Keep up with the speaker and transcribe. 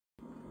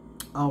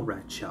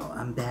Alright, y'all,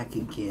 I'm back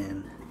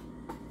again,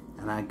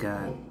 and I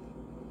got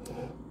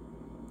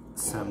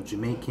some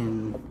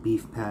Jamaican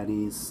beef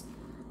patties,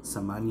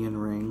 some onion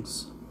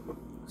rings,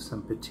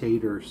 some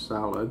potato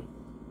salad,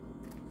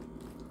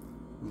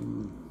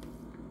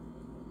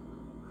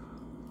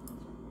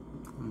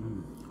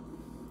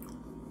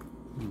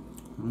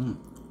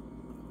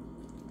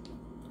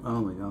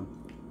 oh my god,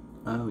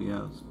 oh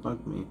yes,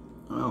 fuck me,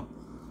 oh,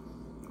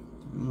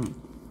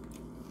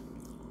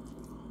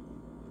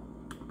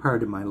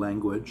 pardon my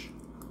language.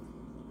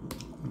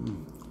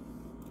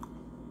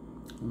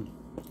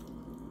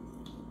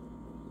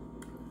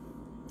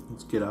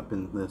 Let's get up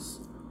in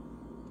this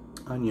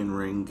onion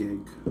ring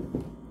gig.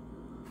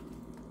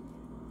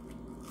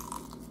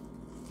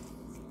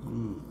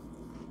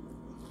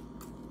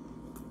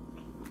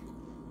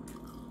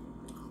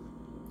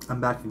 I'm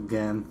back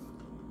again.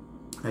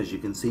 As you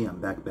can see,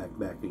 I'm back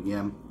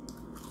again.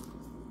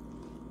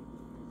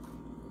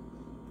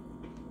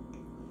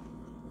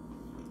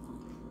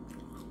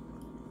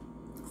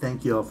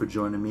 Thank you all for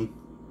joining me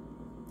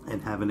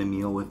and having a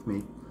meal with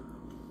me.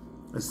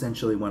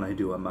 Essentially, when I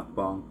do a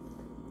mukbang,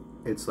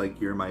 it's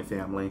like you're my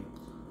family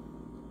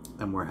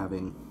and we're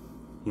having,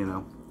 you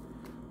know,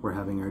 we're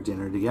having our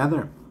dinner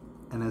together.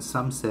 And as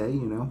some say,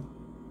 you know,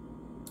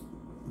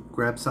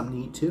 grab something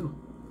to eat too.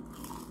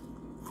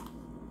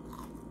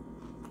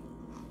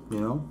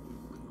 You know?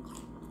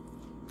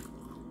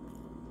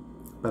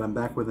 But I'm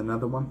back with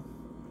another one.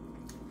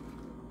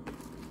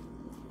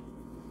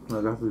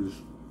 I got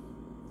these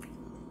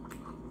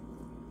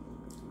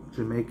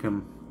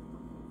Jamaican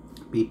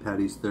beef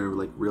patties. They're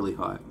like really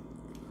hot.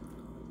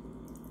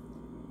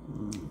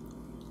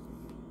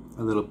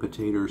 A little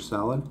potato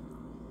salad.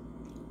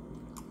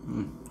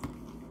 And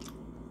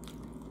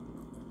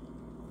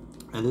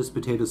this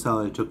potato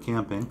salad I took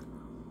camping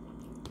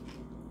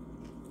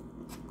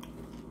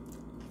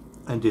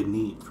and didn't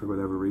eat for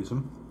whatever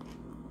reason.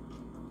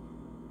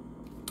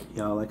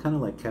 Y'all, I kind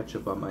of like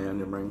ketchup on my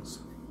onion rings.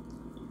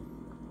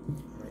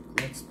 Alright,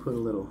 let's put a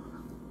little,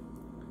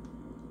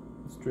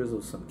 let's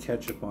drizzle some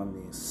ketchup on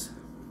these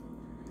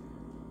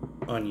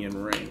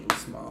onion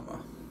rings,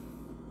 mama.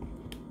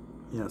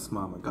 Yes,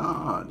 mama.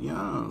 God,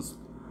 yes.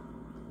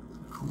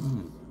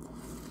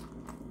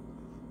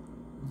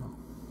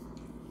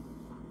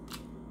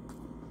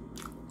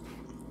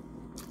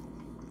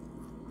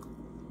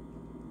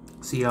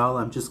 See, y'all,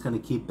 I'm just going to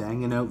keep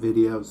banging out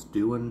videos,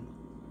 doing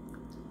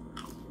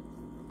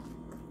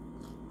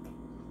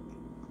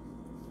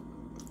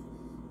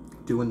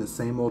the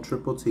same old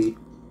triple T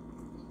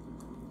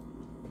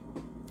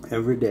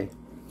every day.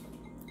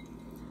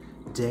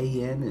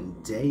 Day in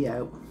and day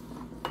out.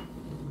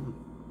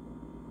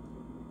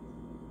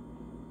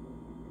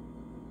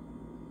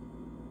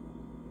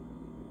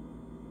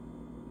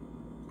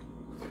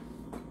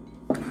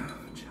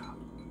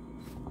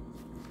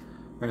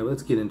 Alright,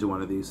 let's get into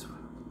one of these.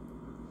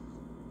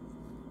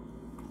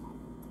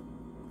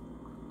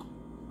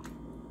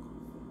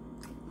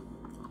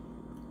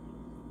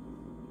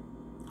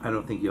 I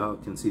don't think y'all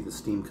can see the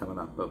steam coming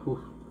up, but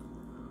whew.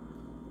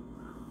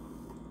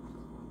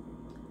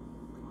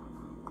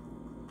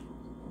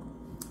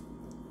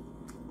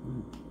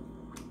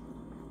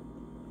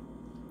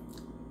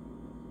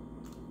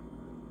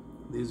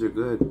 These are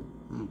good.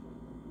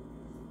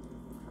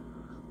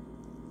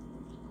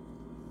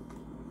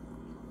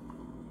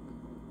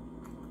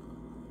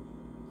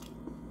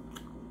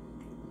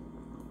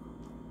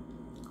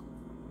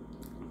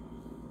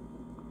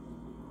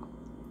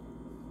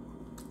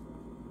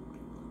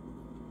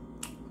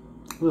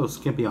 A little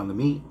skimpy on the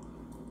meat.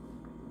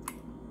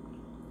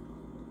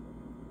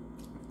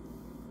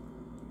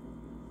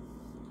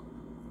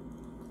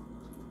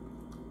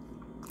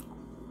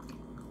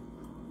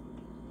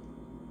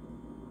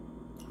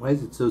 Why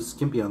is it so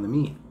skimpy on the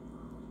meat?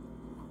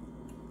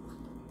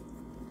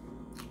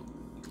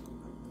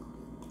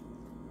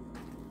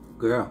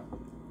 Girl.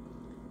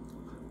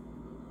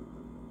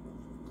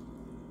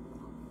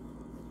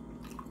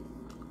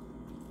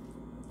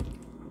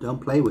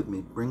 Don't play with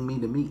me. Bring me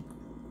the meat.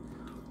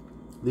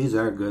 These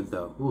are good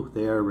though. Ooh,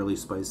 they are really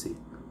spicy.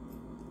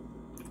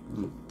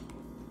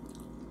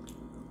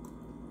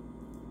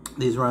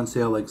 These were on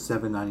sale like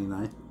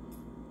 $7.99.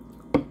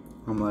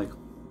 I'm like,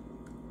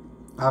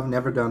 I've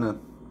never done a...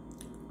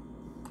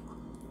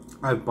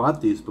 I've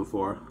bought these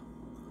before,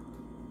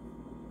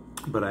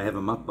 but I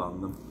haven't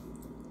mukbanged them.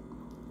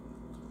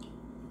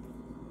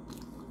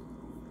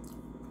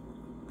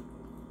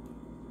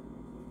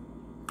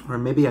 Or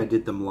maybe I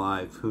did them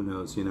live. Who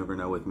knows? You never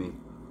know with me.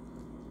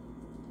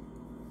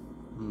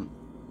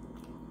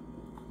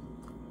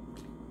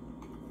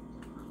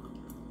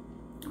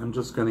 I'm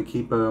just gonna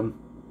keep on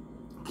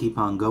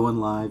going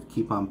live,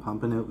 keep on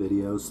pumping out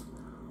videos.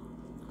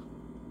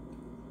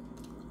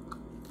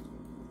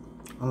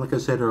 And like I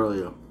said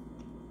earlier,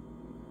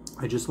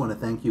 I just want to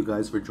thank you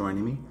guys for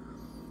joining me.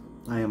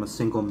 I am a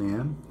single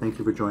man. Thank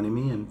you for joining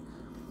me and,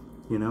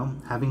 you know,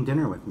 having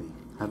dinner with me,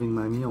 having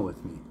my meal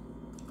with me.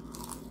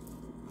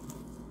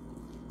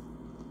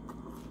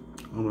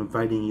 I'm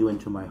inviting you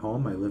into my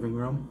home, my living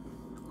room.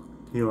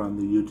 here on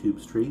the YouTube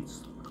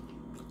streets.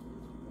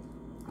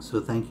 So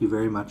thank you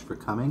very much for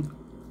coming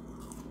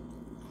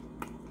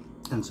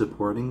and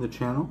supporting the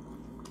channel.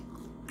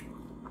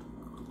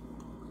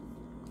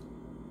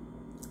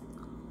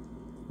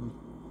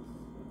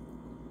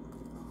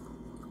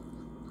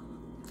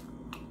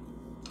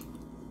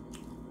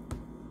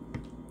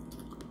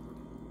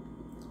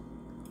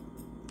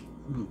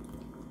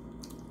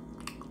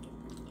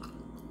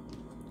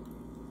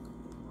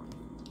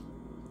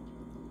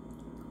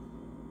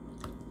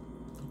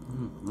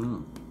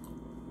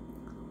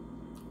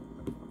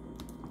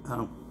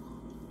 Oh.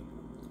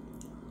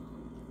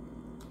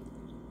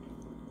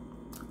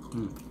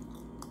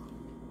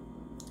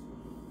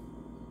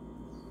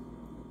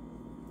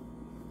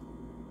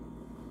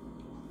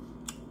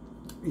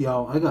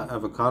 Yo, I got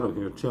avocado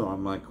here too.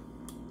 I'm like,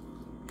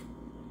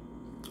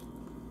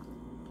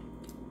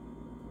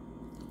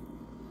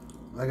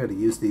 I gotta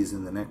use these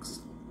in the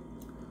next.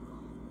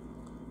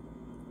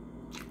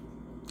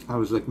 I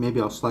was like, maybe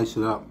I'll slice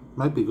it up.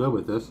 Might be good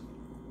with this.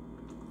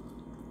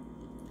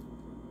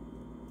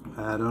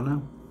 I don't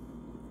know.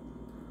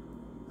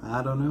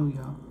 I don't know,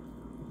 y'all.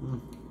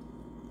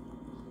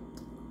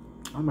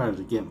 I'm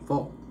already getting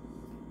full.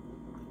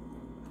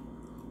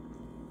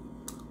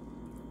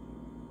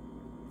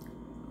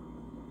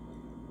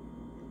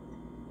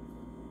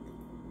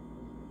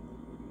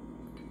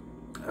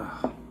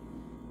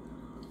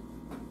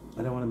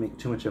 I don't want to make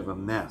too much of a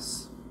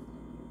mess.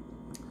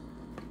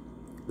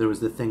 There was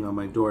the thing on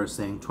my door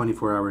saying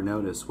 24-hour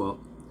notice. Well,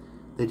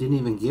 they didn't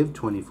even give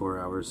 24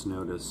 hours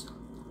notice.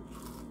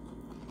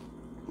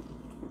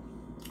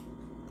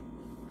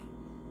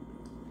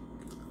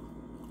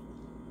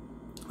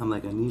 I'm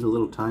like, I need a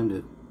little time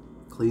to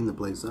clean the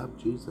place up.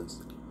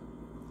 Jesus.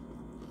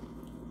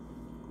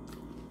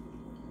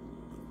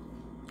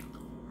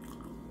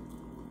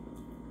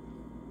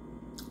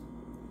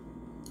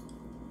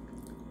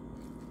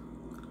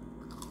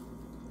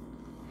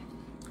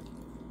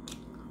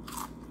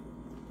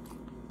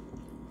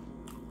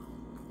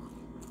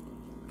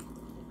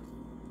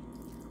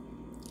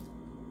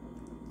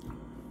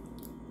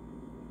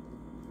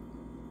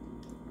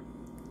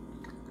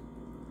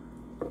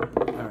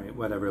 Alright,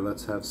 whatever,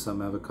 let's have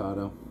some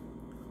avocado.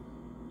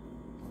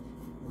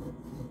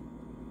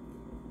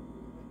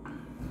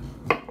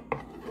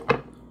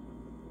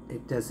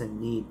 It doesn't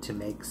need to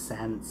make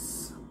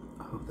sense.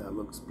 Oh, that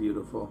looks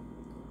beautiful.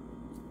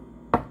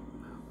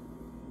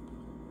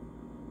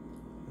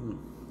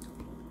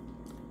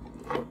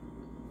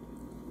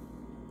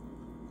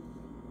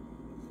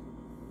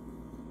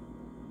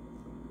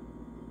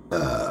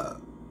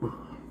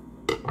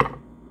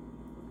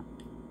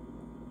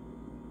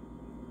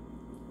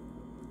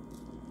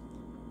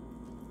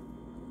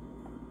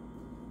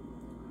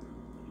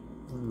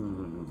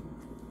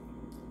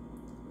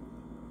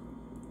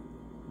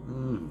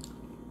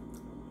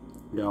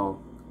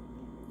 Y'all,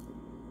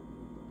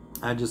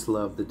 I just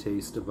love the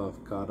taste of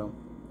avocado.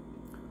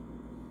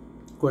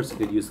 Of course, I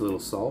could use a little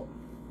salt.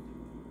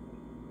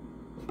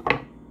 A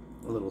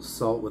little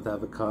salt with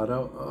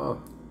avocado.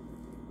 Oh,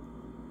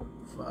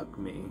 fuck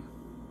me.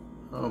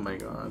 Oh my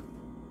god.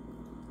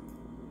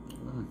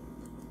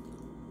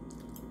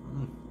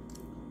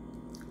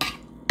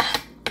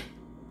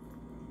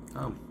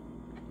 Oh,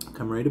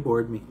 come right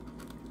aboard me.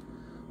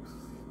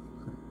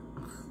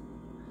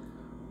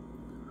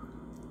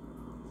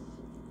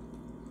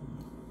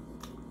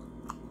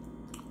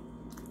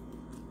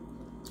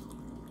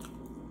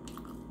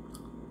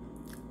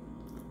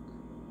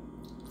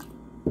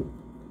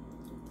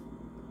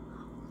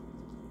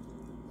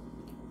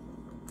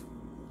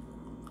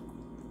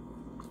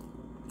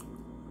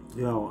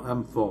 Yo,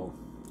 I'm full.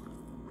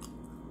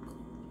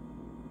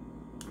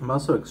 I'm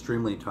also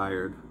extremely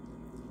tired.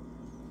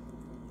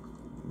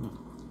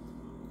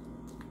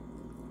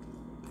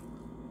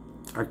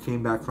 I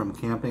came back from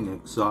camping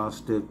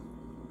exhausted.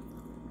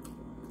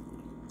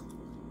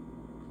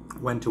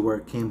 Went to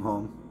work, came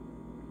home.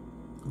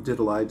 Did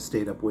a live,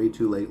 stayed up way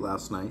too late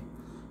last night.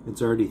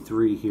 It's already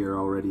 3 here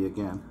already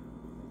again.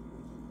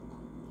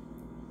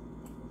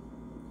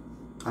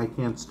 I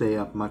can't stay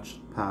up much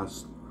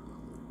past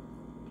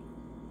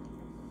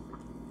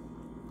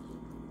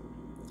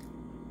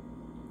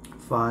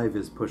five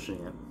is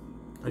pushing it.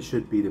 I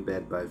should be to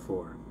bed by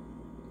 4.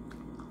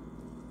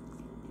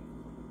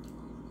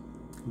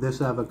 This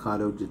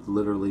avocado did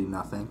literally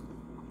nothing.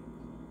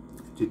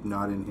 It did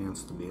not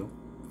enhance the meal.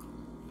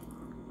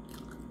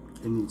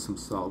 It needs some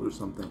salt or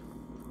something.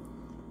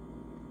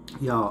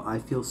 Y'all, I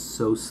feel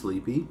so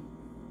sleepy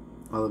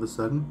all of a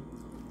sudden.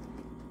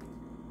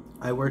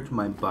 I worked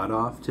my butt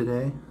off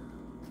today.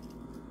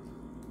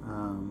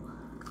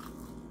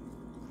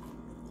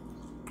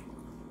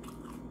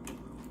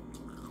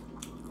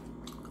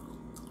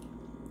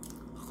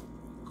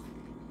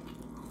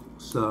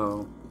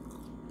 So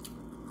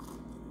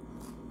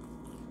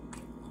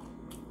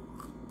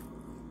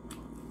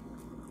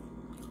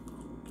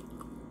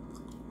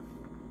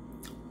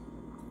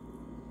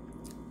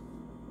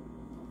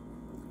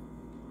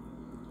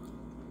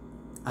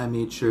I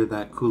made sure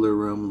that cooler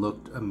room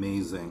looked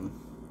amazing.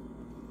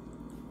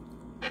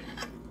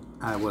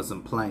 I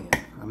wasn't playing.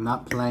 I'm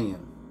not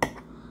playing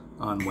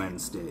on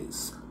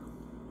Wednesdays.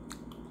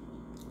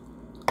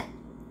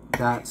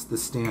 That's the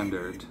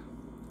standard.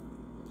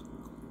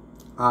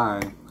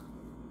 I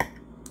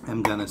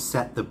am gonna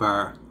set the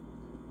bar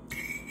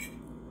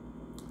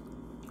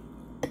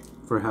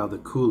for how the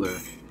cooler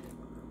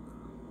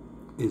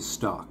is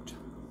stocked.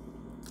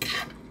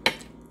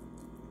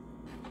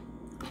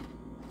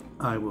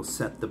 I will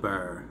set the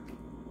bar.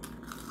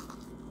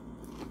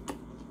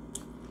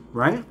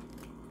 Right?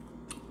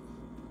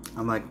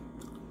 I'm like,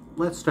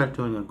 let's start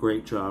doing a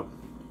great job.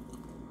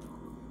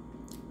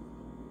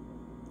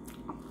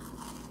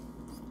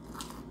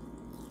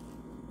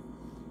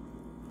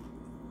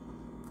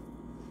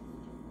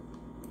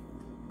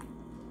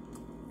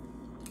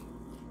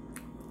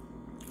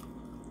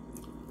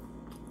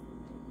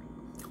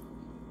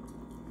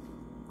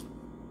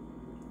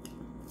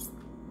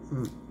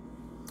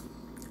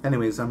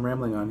 Anyways, I'm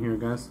rambling on here,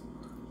 guys.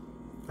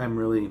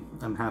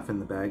 I'm half in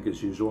the bag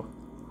as usual.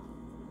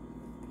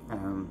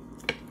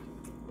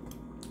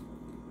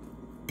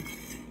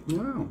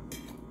 No.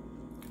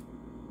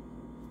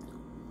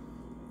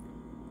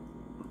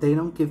 They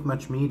don't give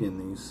much meat in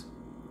these.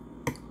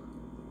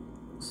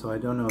 So I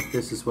don't know if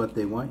this is what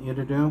they want you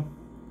to do.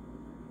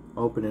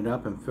 Open it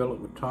up and fill it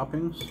with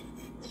toppings.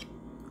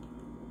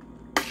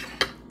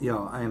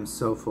 Y'all, I am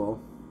so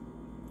full.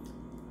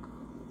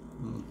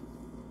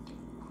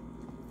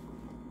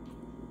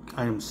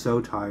 I am so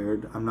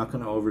tired. I'm not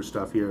going to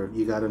overstuff here.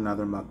 You got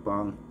another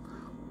mukbang.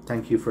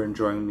 Thank you for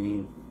joining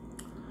me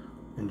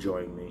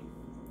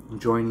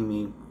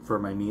for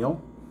my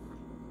meal.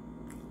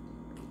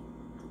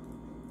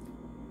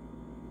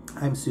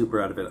 I'm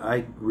super out of it.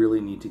 I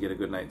really need to get a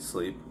good night's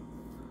sleep.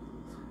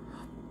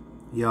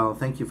 Y'all,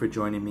 thank you for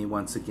joining me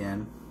once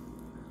again.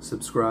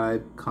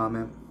 Subscribe,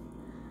 comment.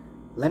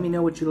 Let me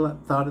know what you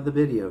thought of the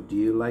video. Do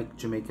you like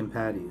Jamaican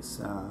patties?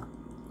 I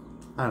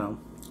don't know.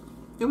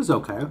 It was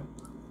okay.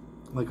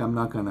 Like, I'm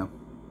not gonna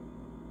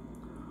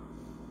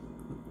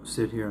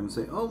sit here and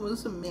say, oh, it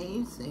was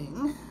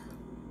amazing.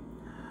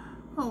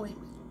 Oh,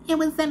 it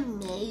was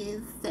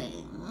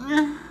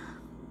amazing.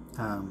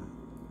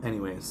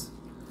 Anyways,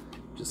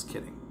 just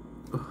kidding.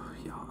 Oh,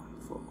 y'all, I'm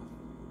full.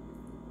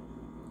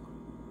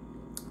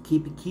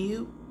 Keep it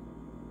cute.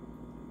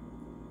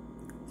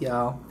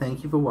 Y'all,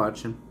 thank you for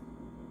watching.